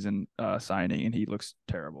offseason signing, and he looks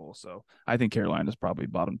terrible. So I think Carolina's probably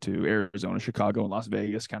bottom two. Arizona, Chicago, and Las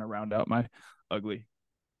Vegas kind of round out my ugly.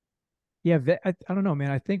 Yeah, I don't know,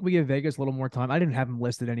 man. I think we give Vegas a little more time. I didn't have them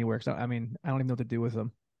listed anywhere because I mean I don't even know what to do with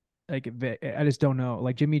them. Like I just don't know.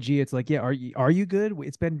 Like Jimmy G, it's like, yeah, are you good?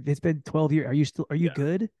 It's been 12 years. Are you Yeah.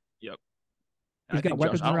 good? Yep. He's I got think Josh.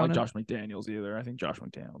 weapons I don't like around him. Josh McDaniels either. I think Josh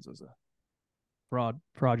McDaniels is a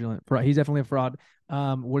Fraudulent. He's definitely a fraud.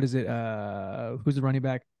 What is it? Who's the running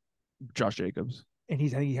back? Josh Jacobs. And I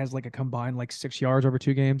think he has like a combined like 6 yards over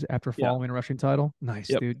 2 games after Yeah. following a rushing title. Nice,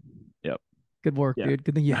 Yep. dude. Yep. Good work, Yeah. dude.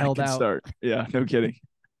 Good thing you Not a held good out. start. Yeah. No kidding.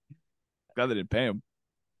 Glad they didn't pay him.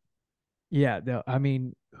 Yeah, I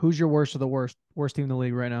mean, who's your worst of the worst team in the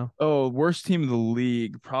league right now? Oh, worst team in the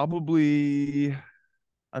league. Probably,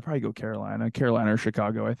 I'd probably go Carolina or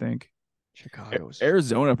Chicago, I think. Chicago's.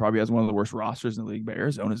 Arizona probably has one of the worst rosters in the league, but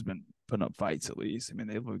Arizona's been putting up fights at least. I mean,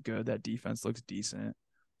 they look good. That defense looks decent.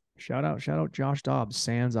 Shout out Josh Dobbs,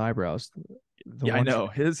 sans eyebrows. The Yeah, I one know.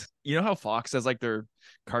 You know how Fox has like their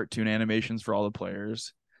cartoon animations for all the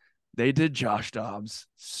players? They did Josh Dobbs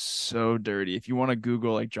so dirty. If you want to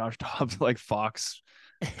Google like Josh Dobbs, like Fox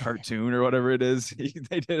cartoon or whatever it is,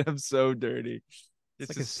 they did him so dirty. it's It's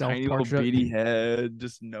like a just self tiny little portrait, beady head,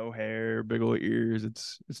 just no hair, big old ears.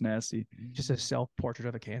 It's nasty. just a self portrait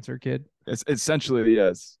of a cancer kid. It's essentially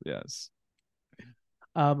yes, yes.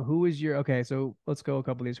 Who is your okay? So let's go a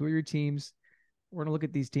couple of these. Who are your teams? We're gonna look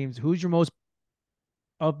at these teams. Who's your most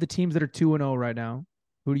of the teams that are 2-0 right now?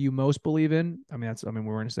 Who do you most believe in? I mean, that's. I mean,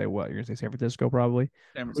 we're gonna say what you're gonna say San Francisco probably.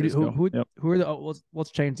 San Who do, Francisco. Yep. who are the? Oh,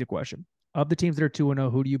 let's change the question. Of the teams that are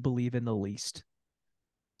 2-0, who do you believe in the least?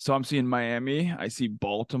 So I'm seeing Miami. I see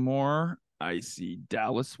Baltimore. I see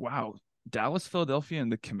Dallas. Wow. Dallas, Philadelphia, and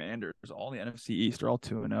the Commanders, all the NFC East are all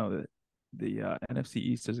 2-0. The NFC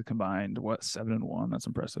East is a combined, what, 7-1? That's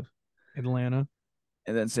impressive. Atlanta.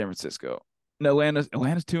 And then San Francisco. And Atlanta's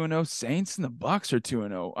 2-0. Saints and the Bucks are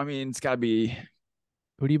 2-0. I mean, it's got to be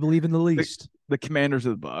Who do you believe in the the, least? the Commanders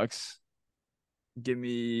of the Bucks. Give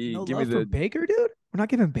me No give me love for the Baker, dude. We're not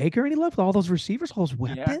giving Baker any love with all those receivers, all those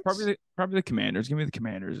yeah, weapons. probably the Commanders. Give me the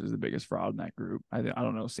Commanders is the biggest fraud in that group. I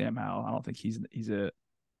don't know Sam Howell. I don't think he's a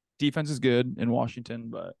defense is good in Washington,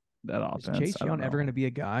 but that Is offense, Chase I don't Young ever going know. to be a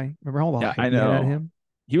guy? Remember all the Yeah, I hype we had at know. him?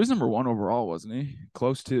 He was number one overall, wasn't he?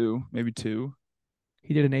 Close to maybe two.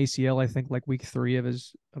 He did an ACL, I think, like week 3 of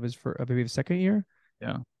maybe his second year,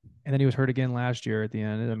 Yeah. and then he was hurt again last year at the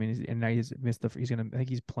end. I mean, and now he's missed the. He's gonna. I think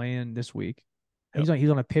he's playing this week. Yep. He's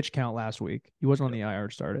on a pitch count last week. He wasn't on Yep. the IR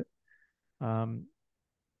to start it. Um,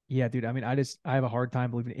 yeah, dude. I mean, I have a hard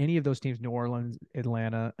time believing any of those teams. New Orleans,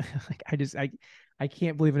 Atlanta. Like, I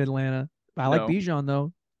can't believe in Atlanta. I like No. Bijan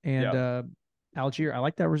though, and Yeah. Algier. I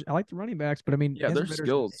like that. I like the running backs, but I mean, Yeah, his their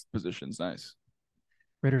skills position's nice.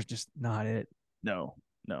 Ritter's just not it. No.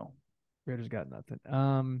 No. Ritter's got nothing.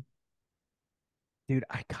 Dude,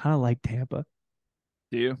 I kind of like Tampa.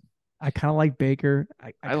 Do you? I kind of like Baker.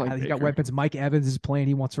 I like He's got Baker. weapons. Mike Evans is playing.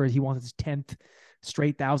 He wants his 10th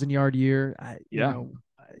straight 1,000-yard year. Yeah. I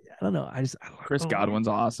don't know. I Chris don't like. Godwin's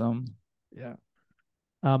awesome. Yeah.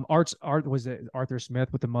 Art was it Arthur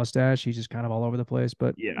Smith with the mustache? He's just kind of all over the place.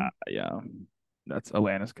 But Yeah. Yeah. That's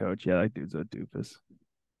Atlanta's coach. Yeah, that dude's a doofus.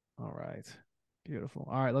 all right, beautiful.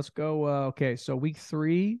 All right, let's go. Okay, so week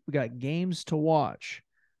 3, we got games to watch.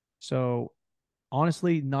 So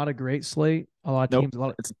honestly, not a great slate. A lot of Nope.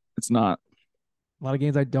 teams, It's not. a lot of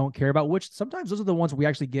games I don't care about, which sometimes those are the ones we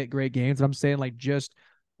actually get great games. And I'm saying, like, just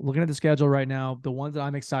looking at the schedule right now, the ones that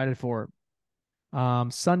I'm excited for.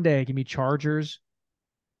 Sunday, give me Chargers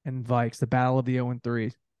and Vikes, the battle of the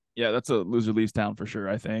 0-3. Yeah, that's a loser leaves town for sure.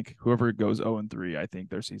 I think whoever goes 0-3, I think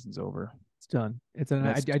their season's over. It's done. I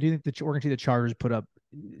That's do think we're gonna see the Chargers put up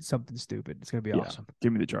something stupid. It's gonna be yeah. awesome.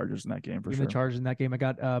 Give me the Chargers in that game for Give me sure. the Chargers in that game. I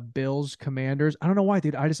got Bills, Commanders. I don't know why,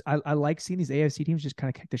 dude. I like seeing these AFC teams just kind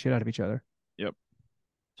of kick the shit out of each other. Yep.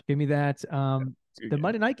 So give me that. Good The game.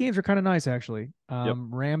 Monday night games are kind of nice actually. Yep.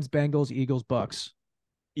 Rams, Bengals, Eagles, Bucks.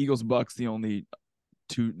 Eagles Bucks the only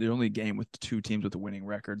game with two teams with a winning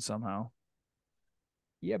record somehow.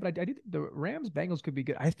 Yeah, but I do think the Rams Bengals could be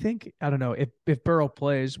good. I think I don't know if Burrow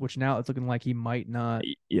plays, which now it's looking like he might not.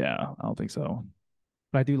 Yeah, I don't think so.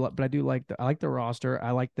 But I do like I like the roster.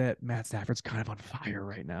 I like that Matt Stafford's kind of on fire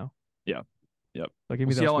right now. Yeah. Yep. So give We'll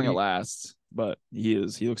me see those. how long it lasts, but he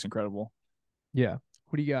looks incredible. Yeah.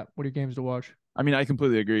 What do you got? What are your games to watch? I mean, I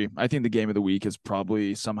completely agree. I think the game of the week is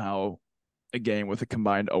probably somehow a game with a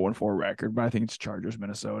combined 0-4 record, but I think it's Chargers,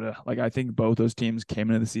 Minnesota. Like, I think both those teams came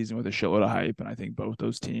into the season with a shitload of hype, and I think both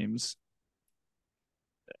those teams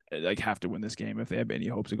like have to win this game if they have any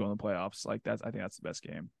hopes of going to the playoffs. Like, I think that's the best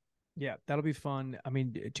game. Yeah, that'll be fun. I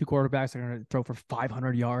mean, two quarterbacks are going to throw for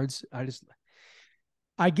 500 yards.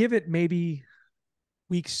 I give it maybe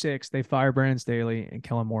week 6. They fire Brandon Staley and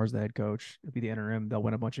Kellen Moore's the head coach. It'll be the interim. They'll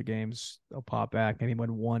win a bunch of games. They'll pop back, maybe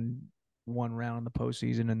win one round in the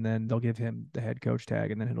postseason, and then they'll give him the head coach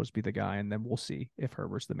tag, and then he'll just be the guy, and then we'll see if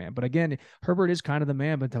Herbert's the man. But again, Herbert is kind of the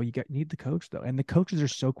man, but until you need the coach though, and the coaches are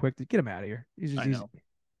so quick to get him out of here. He's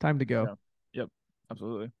time to go. Yeah. Yep,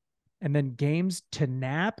 absolutely. And then games to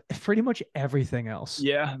nap, pretty much everything else.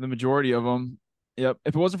 Yeah, the majority of them. Yep.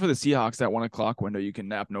 If it wasn't for the Seahawks, that 1 o'clock window, you can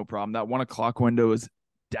nap no problem. That 1 o'clock window is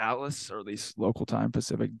Dallas, or at least local time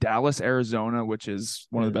Pacific. Dallas, Arizona, which is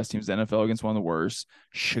one of the best teams in the NFL against one of the worst.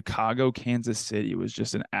 Chicago, Kansas City was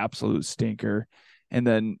just an absolute stinker. And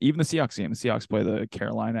then even the Seahawks game, the Seahawks play the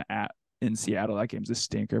Carolina at in Seattle. That game's a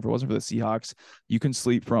stinker. If it wasn't for the Seahawks, you can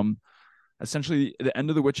sleep from essentially the end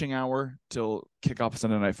of the witching hour till kickoff of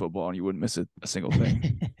Sunday Night Football, and you wouldn't miss a single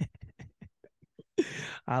thing.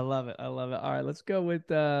 I love it. I love it. All right, let's go with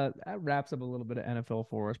that wraps up a little bit of NFL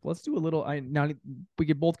for us. But let's do a little I now we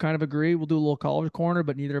could both kind of agree. We'll do a little college corner,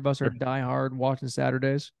 but neither of us are diehard watching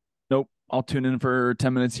Saturdays. Nope. I'll tune in for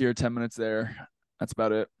 10 minutes here, 10 minutes there. That's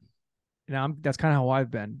about it. Now that's kind of how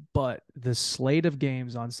I've been. But the slate of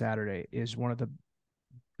games on Saturday is one of the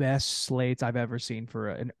best slates I've ever seen for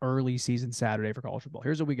an early season Saturday for college football.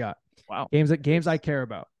 Here's what we got. Wow. Games I care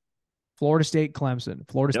about. Florida State, Clemson.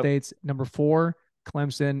 Florida Yep. State's number 4.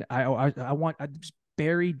 Clemson. I want just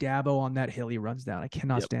bury Dabo on that hill he runs down. I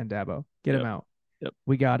cannot stand Dabo. Get him out. Yep.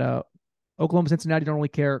 We got Oklahoma, Cincinnati. Don't really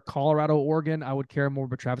care. Colorado, Oregon. I would care more,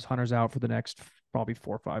 but Travis Hunter's out for the next probably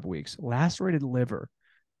 4 or 5 weeks. Lacerated liver.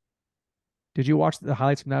 Did you watch the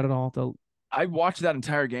highlights from that at all? I watched that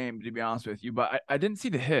entire game, to be honest with you, but I didn't see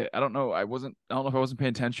the hit. I don't know. I don't know if I wasn't paying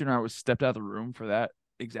attention or I was stepped out of the room for that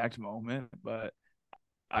exact moment, but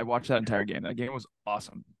I watched that entire game. That game was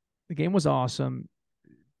awesome. The game was awesome.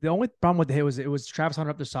 The only problem with the hit was it was Travis Hunter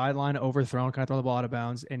up the sideline, overthrown, kind of throw the ball out of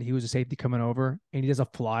bounds, and he was a safety coming over, and he does a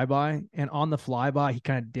flyby, and on the flyby, he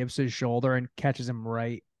kind of dips his shoulder and catches him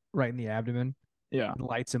right in the abdomen. Yeah.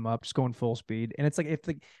 Lights him up, just going full speed. And it's like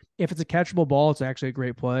if it's a catchable ball, it's actually a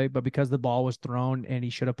great play. But because the ball was thrown and he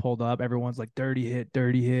should have pulled up, everyone's like dirty hit,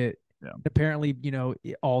 dirty hit. Yeah. Apparently,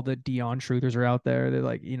 all the Dion truthers are out there. They're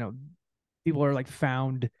like, people are like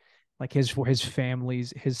found like his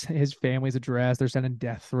family's address. They're sending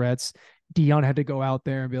death threats. Dion had to go out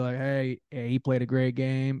there and be like, hey, he played a great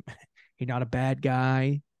game. He's not a bad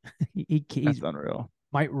guy. That's unreal.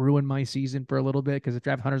 Might ruin my season for a little bit because if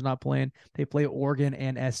Travis Hunter's not playing, they play Oregon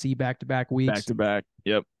and SC back-to-back weeks. Back-to-back.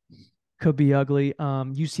 Yep. Could be ugly.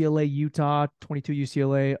 UCLA, Utah, 22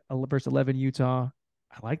 UCLA versus 11 Utah.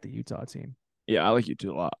 I like the Utah team. Yeah, I like Utah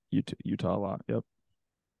a lot. Utah a lot. Yep.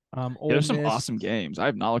 There's some awesome games. I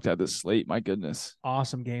have not looked at this slate. My goodness.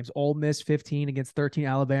 Awesome games. Ole Miss 15 against 13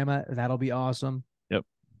 Alabama. That'll be awesome. Yep.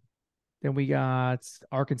 Then we got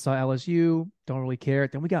Arkansas, LSU. Don't really care.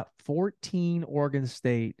 Then we got 14 Oregon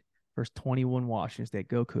State versus 21 Washington State.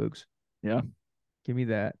 Go Cougs. Yeah. Give me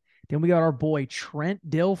that. Then we got our boy Trent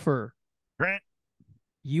Dilfer.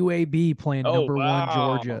 UAB playing number 1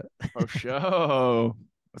 Georgia. Oh, show.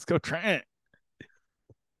 Let's go, Trent.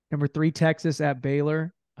 Number 3 Texas at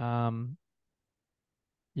Baylor. Yeah,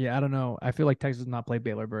 I don't know. I feel like Texas does not play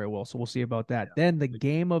Baylor very well, so we'll see about that. Yeah. Then the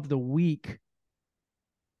game of the week.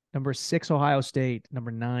 Number 6 Ohio State.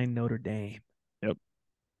 Number 9 Notre Dame. Yep.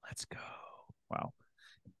 Let's go. Wow.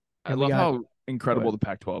 I love how incredible the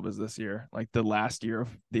Pac-12 is this year. Like the last year of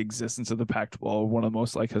the existence of the Pac-12, one of the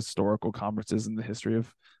most like historical conferences in the history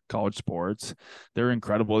of college sports. They're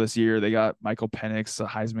incredible this year. They got Michael Penix, a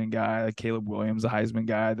Heisman guy, like Caleb Williams, a Heisman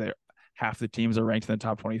guy. Half the teams are ranked in the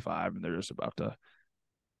top 25, and they're just about to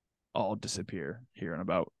all disappear here in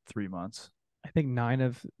about 3 months. I think 9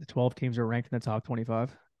 of the 12 teams are ranked in the top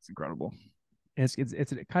 25. It's incredible. It's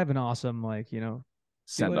kind of an awesome, like,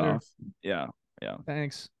 send off. Yeah. Yeah.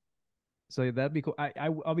 Thanks. So that'd be cool.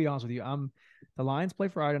 I'll be honest with you. The Lions play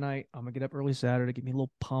Friday night. I'm gonna get up early Saturday, get me a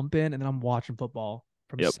little pump in, and then I'm watching football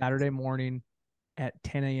from Saturday morning at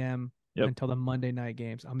 10 a.m. Until the Monday night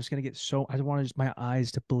games. I'm just gonna I want my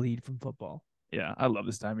eyes to bleed from football. Yeah, I love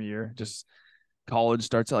this time of year. Just college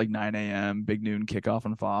starts at like 9 a.m. Big noon kickoff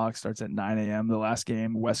on Fox starts at 9 a.m. The last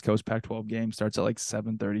game, West Coast Pac-12 game, starts at like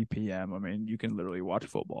 7:30 p.m. I mean, you can literally watch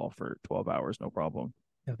football for 12 hours, no problem.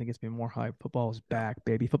 I think it's been more hype. Football is back,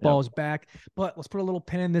 baby. Football is back. But let's put a little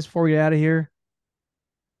pin in this before we get out of here.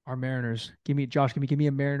 Our Mariners. Give me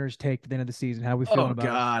a Mariners take for the end of the season. How are we feeling about it?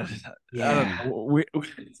 Oh, God. Yeah.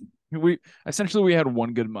 We essentially we had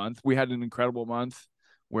one good month. We had an incredible month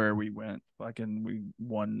where we went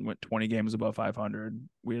 20 games above 500.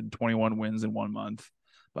 We had 21 wins in 1 month.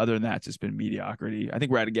 But other than that, it's just been mediocrity. I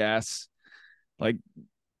think we're out of gas. Like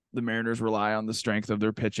the Mariners rely on the strength of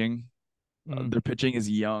their pitching. Their pitching is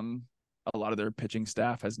young. A lot of their pitching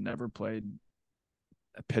staff has never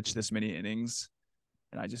pitched this many innings.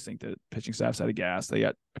 And I just think that pitching staff's out of gas. They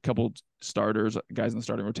got a couple starters, guys in the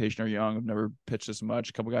starting rotation are young, have never pitched this much.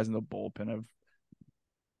 A couple guys in the bullpen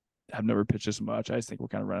have never pitched this much. I just think we're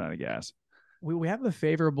kind of running out of gas. We have a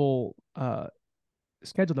favorable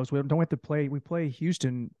schedule though. So we don't have to play. We play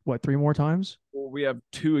Houston 3 more times? Well, we have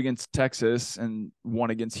two against Texas and one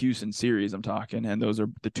against Houston series. I'm talking, and those are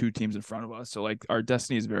the two teams in front of us. So like our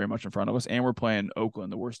destiny is very much in front of us, and we're playing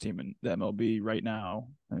Oakland, the worst team in the MLB right now,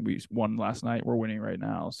 and we won last night. We're winning right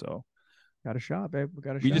now, so Got a shot, babe. We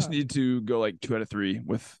got a we just shot. need to go like 2 out of 3.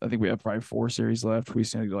 With I think we have probably 4 series left. We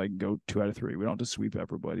just need to like go 2 out of 3. We don't have to sweep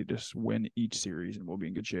everybody. Just win each series, and we'll be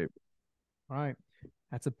in good shape. All right.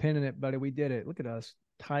 That's a pin in it, buddy. We did it. Look at us.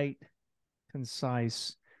 Tight,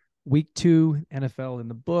 concise. Week 2, NFL in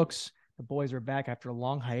the books. The boys are back after a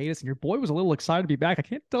long hiatus, and your boy was a little excited to be back. I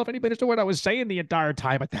can't tell if anybody understood what I was saying the entire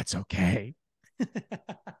time, but that's okay.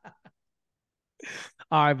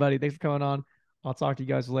 All right, buddy. Thanks for coming on. I'll talk to you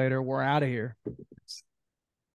guys later. We're out of here.